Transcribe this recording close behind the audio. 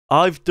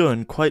I've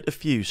done quite a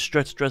few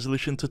stretched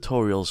resolution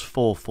tutorials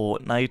for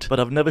Fortnite, but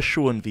I've never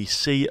shown the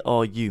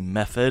CRU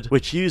method,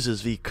 which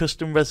uses the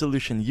custom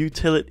resolution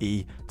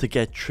utility to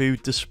get true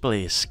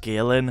display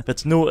scaling.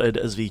 That's noted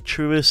as the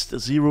truest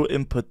zero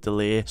input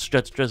delay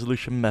stretched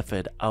resolution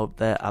method out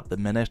there at the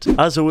minute.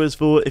 As always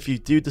though, if you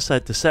do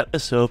decide to set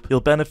this up,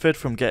 you'll benefit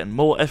from getting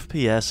more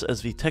FPS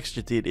as the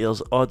texture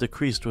details are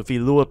decreased with the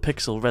lower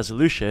pixel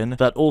resolution.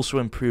 That also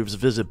improves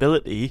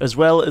visibility, as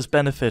well as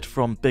benefit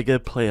from bigger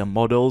player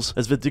models,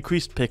 as the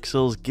decreased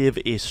pixels give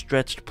a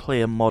stretched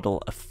player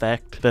model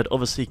effect that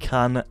obviously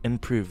can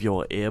improve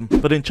your aim.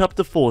 But in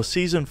Chapter 4,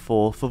 Season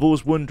 4, for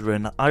those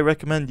wondering, I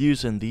recommend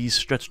using these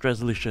stretched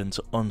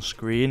resolutions on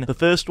screen. The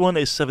first one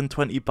is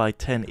 720 by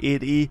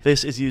 1080.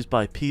 This is used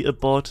by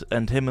Peterbot,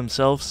 and him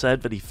himself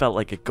said that he felt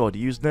like a god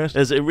using it,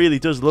 as it really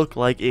does look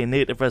like a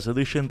native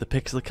resolution. The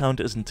pixel count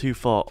isn't too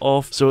far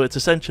off, so it's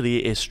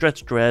essentially a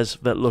stretched res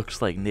that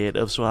looks like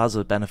native, so it has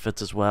the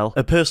benefits as well.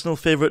 A personal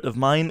favourite of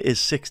mine is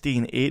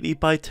 1680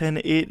 by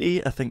 1080.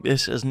 I think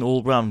this is an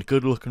all-round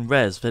good looking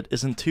res that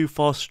isn't too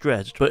far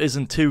stretched but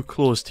isn't too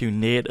close to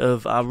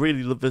native. I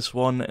really love this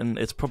one, and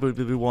it's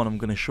probably the one I'm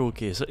going to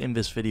showcase in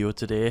this video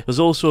today. There's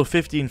also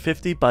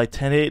 1550 by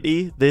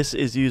 1080. This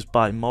is used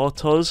by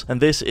Martos,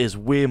 and this is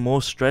way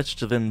more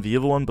stretched than the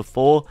other one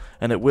before,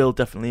 and it will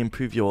definitely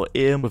improve your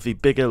aim with the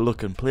bigger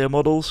looking player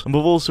models. And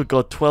we've also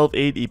got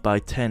 1280 by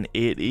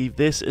 1080.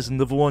 This is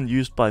another one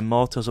used by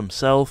Martos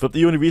himself, but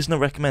the only reason I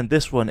recommend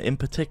this one in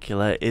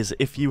particular is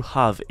if you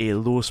have a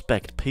low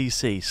spec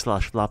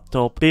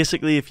PC/laptop.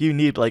 Basically, if you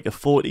need like a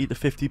 40 to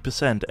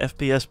 50%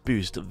 FPS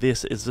boost,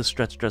 this is the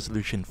stretched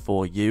resolution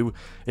for you.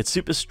 It's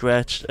super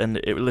stretched and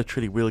it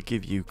literally will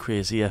give you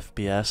crazy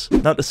FPS.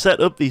 Now, to set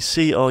up the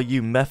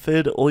CRU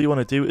method, all you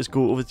want to do is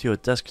go over to your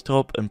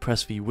desktop and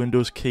press the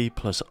Windows key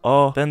plus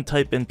R, then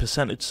type in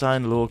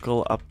 %,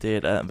 local, app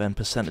data, and then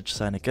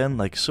 % again,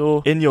 like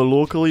so. In your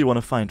local, you want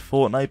to find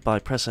Fortnite by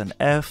pressing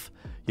F.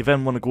 You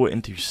then want to go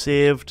into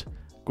saved,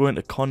 go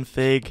into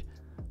config,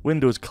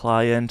 Windows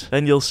client,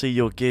 then you'll see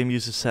your game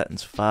user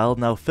settings file.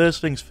 Now, first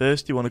things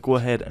first, you want to go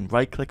ahead and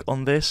right click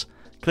on this,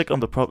 click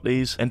on the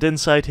properties, and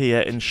inside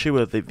here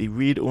ensure that the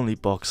read only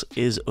box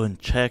is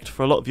unchecked.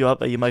 For a lot of you out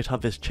there, you might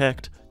have this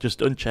checked. Just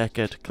uncheck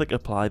it, click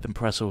apply, then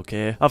press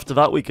OK. After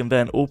that, we can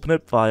then open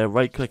it via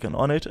right clicking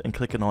on it and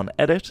clicking on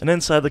edit. And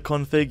inside the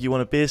config, you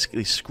want to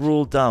basically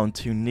scroll down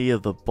to near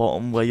the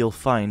bottom where you'll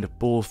find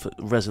both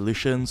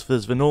resolutions.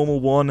 There's the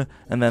normal one,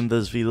 and then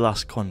there's the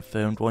last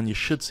confirmed one. You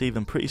should see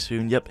them pretty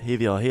soon. Yep, here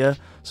they are here.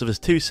 So there's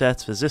two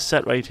sets. There's this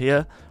set right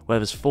here, where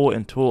there's 4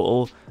 in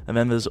total, and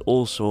then there's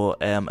also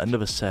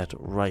another set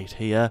right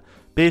here.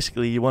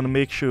 Basically, you want to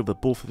make sure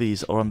that both of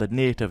these are on the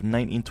native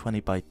 1920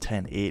 by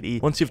 1080.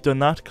 Once you've done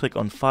that, click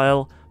on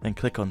File, then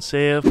click on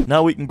Save.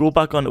 Now we can go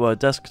back onto our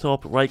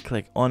desktop, right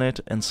click on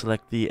it, and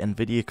select the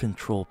Nvidia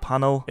control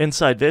panel.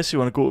 Inside this, you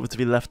want to go over to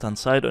the left hand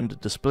side under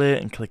Display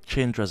and click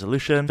Change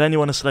Resolution. Then you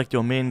want to select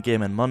your main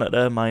gaming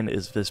monitor. Mine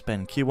is this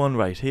BenQ one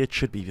right here. It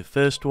should be the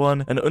first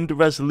one. And under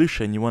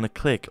Resolution, you want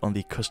to click on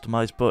the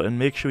Customize button.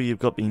 Make sure you've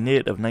got the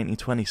native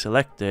 1920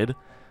 selected.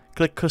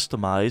 Click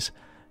Customize.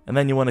 And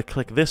then you want to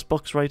click this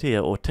box right here,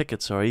 or tick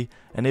it, sorry,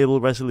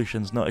 enable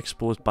resolutions not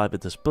exposed by the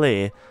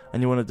display,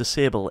 and you want to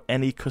disable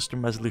any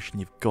custom resolution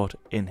you've got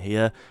in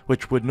here,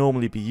 which would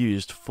normally be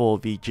used for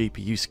the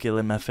GPU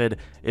scaling method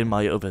in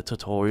my other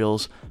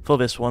tutorials. For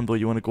this one though,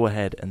 you want to go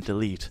ahead and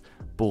delete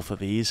both of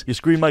these. Your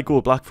screen might go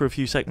black for a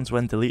few seconds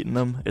when deleting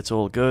them, it's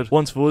all good.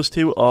 Once those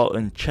two are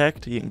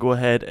unchecked, you can go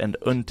ahead and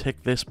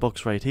untick this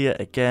box right here,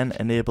 again,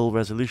 enable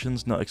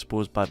resolutions not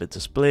exposed by the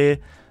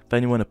display.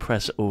 Then you want to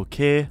press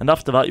OK, and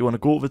after that you want to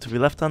go over to the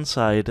left hand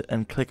side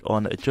and click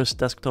on adjust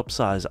desktop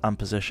size and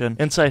position.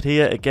 Inside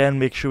here, again,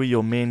 make sure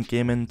your main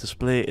gaming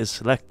display is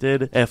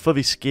selected. For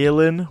the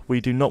scaling,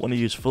 we do not want to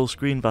use full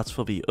screen, that's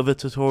for the other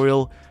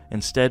tutorial.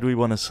 Instead, we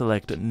want to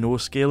select no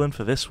scaling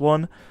for this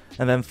one,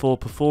 and then for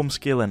perform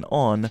scaling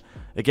on,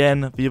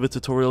 again, the other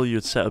tutorial you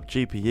would set up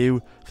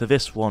GPU. For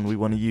this one, we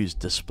want to use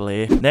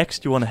display.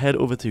 Next, you want to head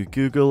over to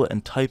Google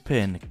and type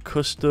in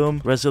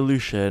custom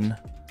resolution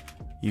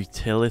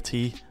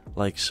utility,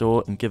 like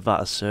so, and give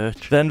that a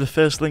search. Then the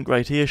first link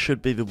right here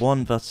should be the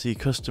one that's the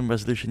custom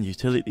resolution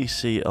utility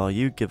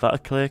CRU. Give that a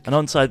click, and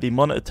inside the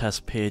monitor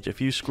test page, if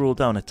you scroll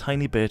down a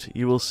tiny bit,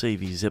 you will see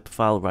the zip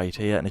file right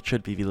here, and it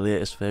should be the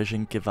latest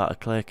version. Give that a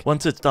click.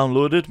 Once it's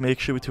downloaded,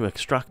 make sure to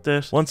extract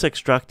it. Once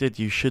extracted,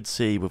 you should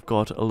see we've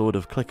got a load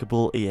of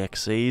clickable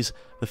exes.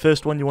 The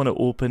first one you want to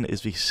open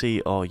is the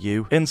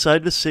CRU.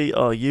 Inside the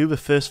CRU, the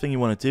first thing you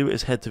want to do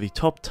is head to the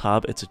top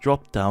tab. It's a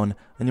drop down,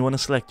 and you want to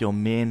select your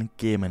main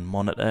gaming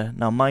monitor.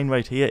 Now mine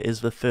right here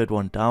is the third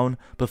one down,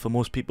 but for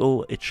most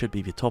people it should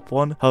be the top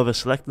one. However,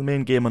 select the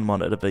main gaming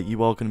monitor that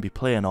you are going to be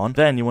playing on.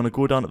 Then you want to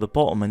go down at the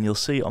bottom, and you'll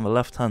see on the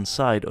left hand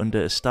side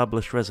under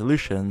established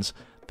resolutions,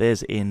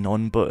 there's a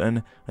none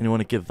button, and you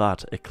want to give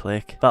that a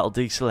click. That'll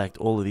deselect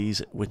all of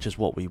these, which is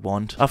what we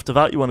want. After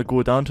that, you want to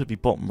go down to the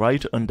bottom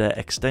right under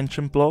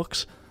extension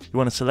blocks, you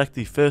want to select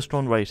the first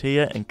one right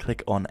here and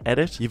click on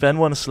edit. You then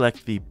want to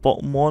select the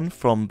bottom one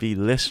from the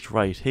list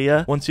right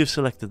here. Once you've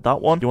selected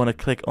that one, you want to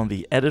click on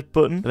the edit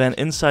button. Then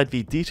inside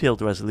the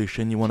detailed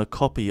resolution, you want to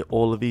copy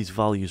all of these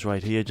values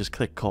right here. Just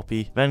click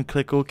copy, then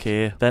click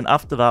OK. Then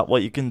after that,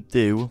 what you can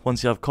do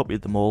once you have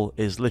copied them all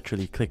is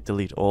literally click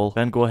delete all,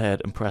 then go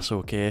ahead and press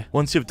OK.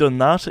 Once you've done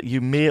that,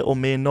 you may or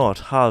may not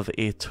have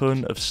a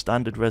ton of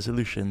standard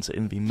resolutions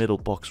in the middle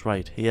box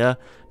right here.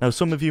 Now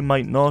some of you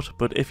might not,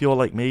 but if you're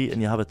like me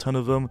and you have a ton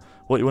of them,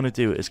 what you want to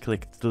do is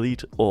click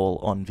delete all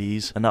on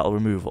these, and that'll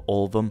remove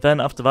all of them.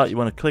 Then after that, you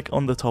want to click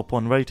on the top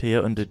one right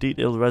here under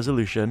detailed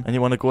resolution, and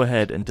you want to go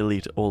ahead and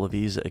delete all of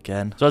these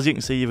again. So as you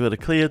can see, you've got a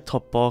clear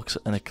top box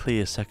and a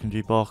clear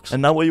secondary box.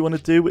 And now what you want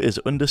to do is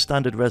under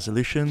standard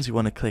resolutions, you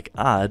want to click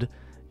add.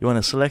 You want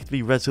to select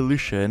the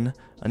resolution,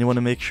 and you want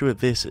to make sure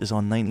this is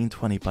on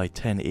 1920 by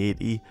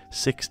 1080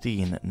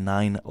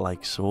 16:9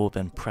 like so,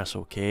 then press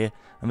OK,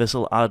 and this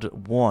will add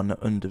one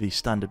under the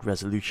standard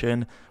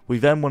resolution. We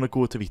then want to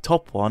go to the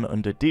top one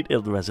under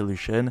detailed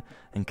resolution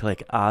and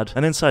click add,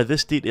 and inside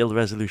this detailed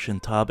resolution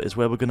tab is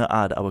where we're going to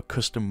add our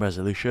custom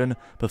resolution.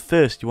 But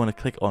first you want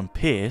to click on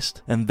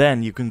paste, and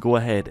then you can go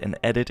ahead and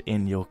edit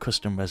in your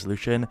custom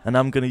resolution, and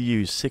I'm going to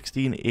use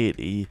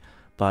 1680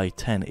 by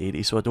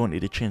 1080, so I don't need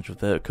to change the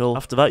vertical.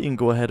 After that, you can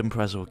go ahead and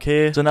press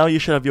OK. So now you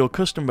should have your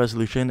custom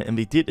resolution in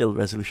the detailed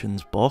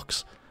resolutions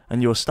box,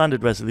 and your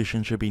standard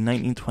resolution should be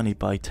 1920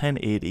 by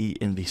 1080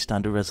 in the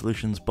standard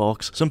resolutions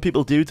box. Some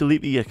people do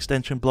delete the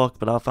extension block,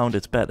 but I found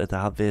it's better to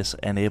have this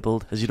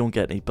enabled as you don't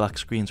get any black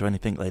screens or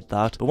anything like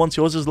that. But once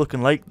yours is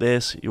looking like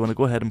this, you want to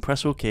go ahead and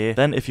press OK.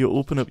 Then if you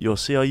open up your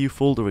CRU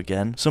folder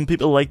again, some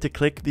people like to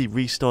click the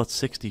restart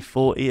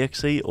 64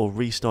 exe or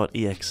restart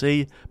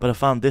exe, but I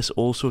found this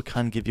also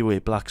can give you a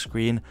black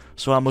screen,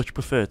 so I much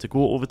prefer to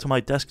go over to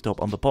my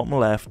desktop on the bottom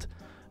left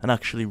and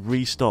actually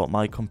restart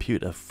my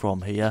computer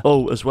from here.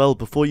 Oh, as well,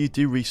 before you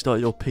do restart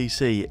your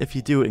PC, if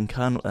you do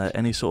encounter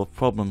any sort of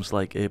problems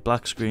like a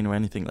black screen or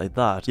anything like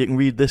that, you can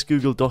read this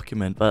Google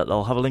document that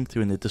I'll have a link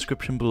to in the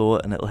description below,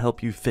 and it'll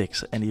help you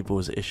fix any of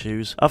those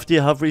issues. After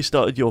you have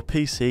restarted your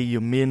PC, you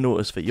may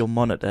notice that your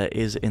monitor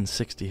is in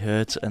 60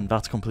 Hz, and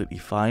that's completely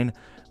fine.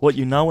 What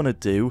you now want to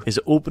do is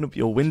open up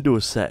your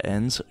Windows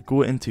settings,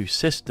 go into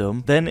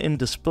System, then in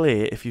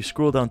Display, if you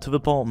scroll down to the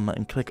bottom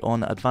and click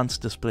on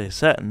Advanced Display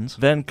Settings,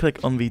 then click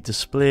on the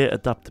Display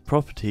Adaptive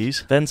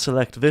Properties, then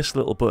select this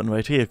little button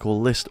right here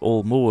called List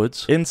All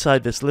Modes.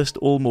 Inside this List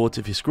All Modes,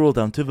 if you scroll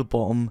down to the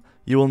bottom,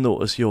 you will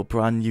notice your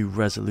brand new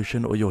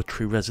resolution or your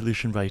true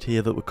resolution right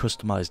here that we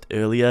customized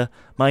earlier.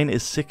 Mine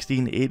is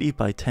 1680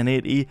 by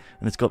 1080,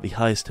 and it's got the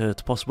highest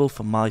hertz possible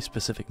for my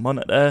specific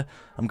monitor.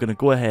 I'm going to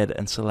go ahead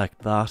and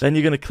select that. Then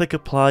you're going to click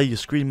apply. Your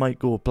screen might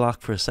go black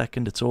for a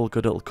second. It's all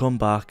good. It'll come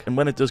back, and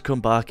when it does come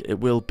back, it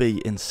will be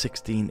in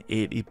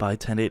 1680 by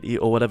 1080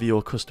 or whatever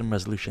your custom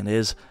resolution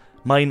is.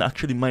 Mine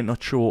actually might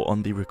not show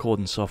on the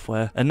recording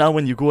software. And now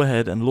when you go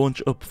ahead and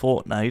launch up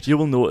Fortnite, you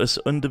will notice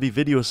under the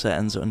video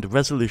settings, under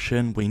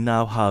resolution, we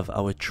now have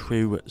our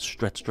true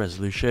stretched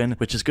resolution,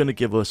 which is going to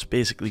give us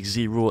basically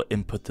zero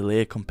input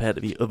delay compared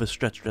to the other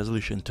stretched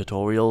resolution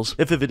tutorials.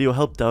 If the video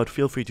helped out,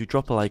 feel free to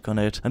drop a like on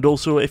it. And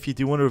also, if you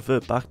do want to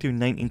revert back to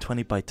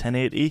 1920 by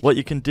 1080, what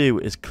you can do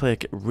is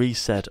click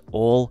reset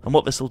all. And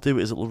what this will do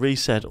is it will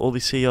reset all the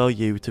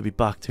CRU to be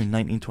back to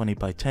 1920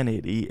 by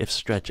 1080 if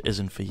stretch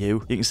isn't for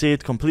you. You can see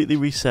it completely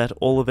reset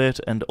all of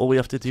it, and all we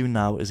have to do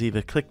now is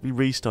either click the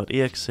restart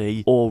exe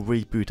or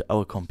reboot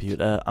our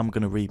computer. I'm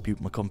going to reboot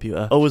my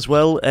computer. Oh, as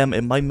well,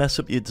 it might mess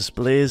up your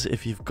displays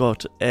if you've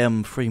got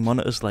 3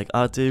 monitors like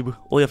I do.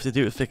 All you have to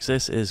do to fix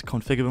this is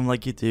configure them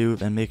like you do,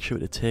 then make sure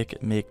to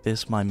make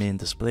this my main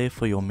display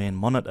for your main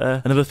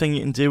monitor. Another thing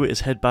you can do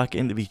is head back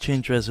into the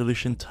change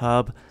resolution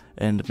tab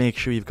and make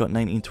sure you've got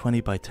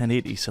 1920 by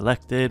 1080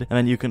 selected, and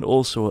then you can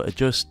also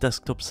adjust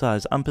desktop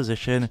size and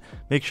position.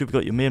 Make sure you've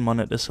got your main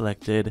monitor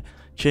selected,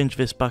 change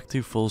this back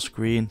to full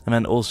screen, and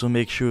then also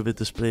make sure the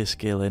display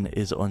scaling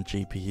is on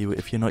GPU.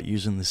 If you're not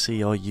using the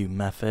CRU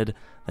method,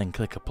 then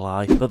click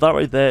apply. But that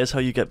right there is how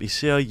you get the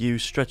CRU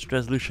stretched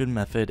resolution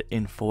method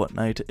in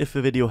Fortnite. If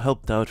the video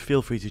helped out,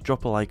 feel free to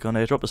drop a like on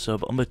it, drop a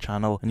sub on the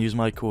channel, and use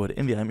my code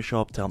in the item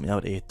shop to help me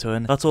out a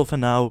ton. That's all for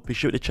now. Be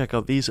sure to check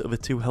out these other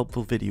 2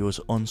 helpful videos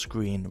on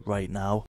screen right now.